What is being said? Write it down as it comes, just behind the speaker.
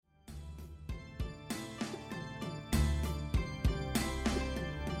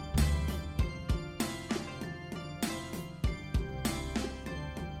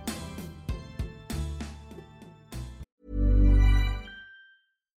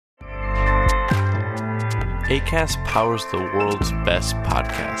Acast powers the world's best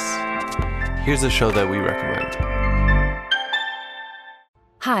podcasts. Here's a show that we recommend.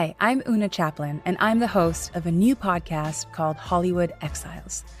 Hi, I'm Una Chaplin, and I'm the host of a new podcast called Hollywood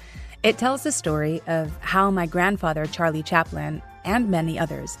Exiles. It tells the story of how my grandfather, Charlie Chaplin, and many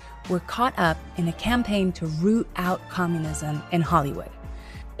others were caught up in a campaign to root out communism in Hollywood.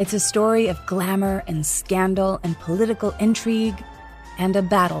 It's a story of glamour and scandal and political intrigue and a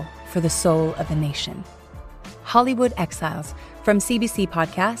battle for the soul of a nation. Hollywood Exiles from CBC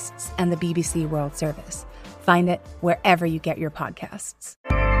Podcasts and the BBC World Service. Find it wherever you get your podcasts.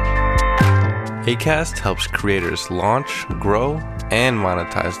 Acast helps creators launch, grow, and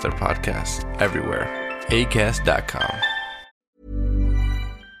monetize their podcasts everywhere. Acast.com.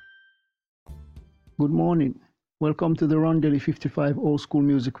 Good morning. Welcome to the Rondelli 55 Old School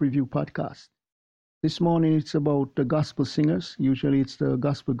Music Review podcast. This morning it's about the gospel singers. Usually it's the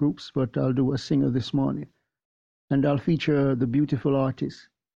gospel groups, but I'll do a singer this morning. And I'll feature the beautiful artist,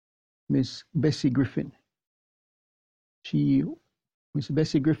 Miss Bessie Griffin. Miss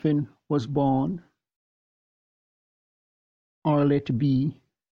Bessie Griffin was born Arlette B.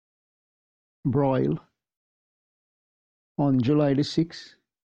 Broyle on July the 6th,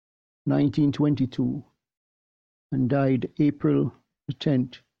 1922, and died April the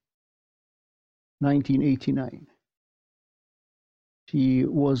 10th, 1989. She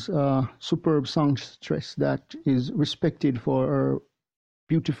was a superb songstress that is respected for her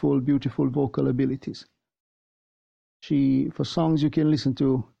beautiful, beautiful vocal abilities. For songs you can listen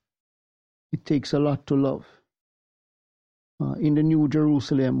to, It Takes a Lot to Love, In the New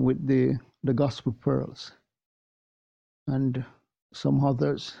Jerusalem with the Gospel Pearls, and some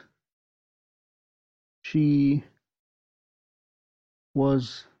others. She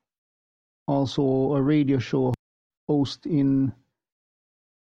was also a radio show host in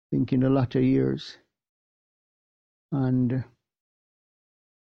the latter years, and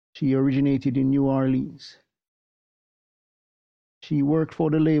she originated in New Orleans. She worked for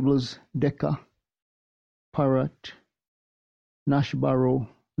the labels Decca, Parrot, Nash Barrow,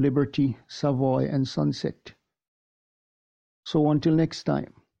 Liberty, Savoy, and Sunset. So until next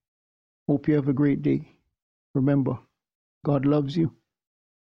time, hope you have a great day. Remember, God loves you.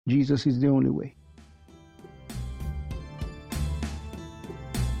 Jesus is the only way.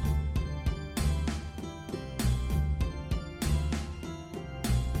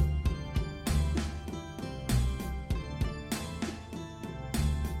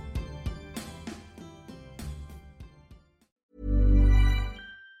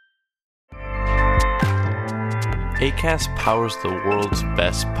 Acast powers the world's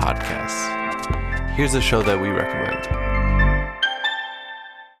best podcasts. Here's a show that we recommend.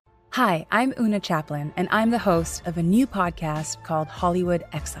 Hi, I'm Una Chaplin, and I'm the host of a new podcast called Hollywood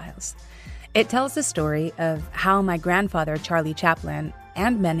Exiles. It tells the story of how my grandfather, Charlie Chaplin,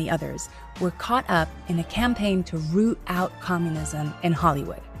 and many others were caught up in a campaign to root out communism in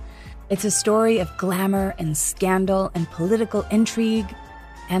Hollywood. It's a story of glamour and scandal and political intrigue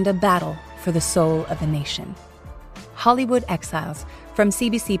and a battle for the soul of a nation. Hollywood Exiles from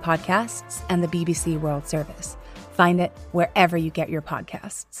CBC Podcasts and the BBC World Service. Find it wherever you get your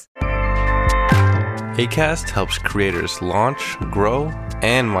podcasts. Acast helps creators launch, grow,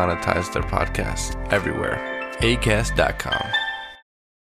 and monetize their podcasts everywhere. Acast.com.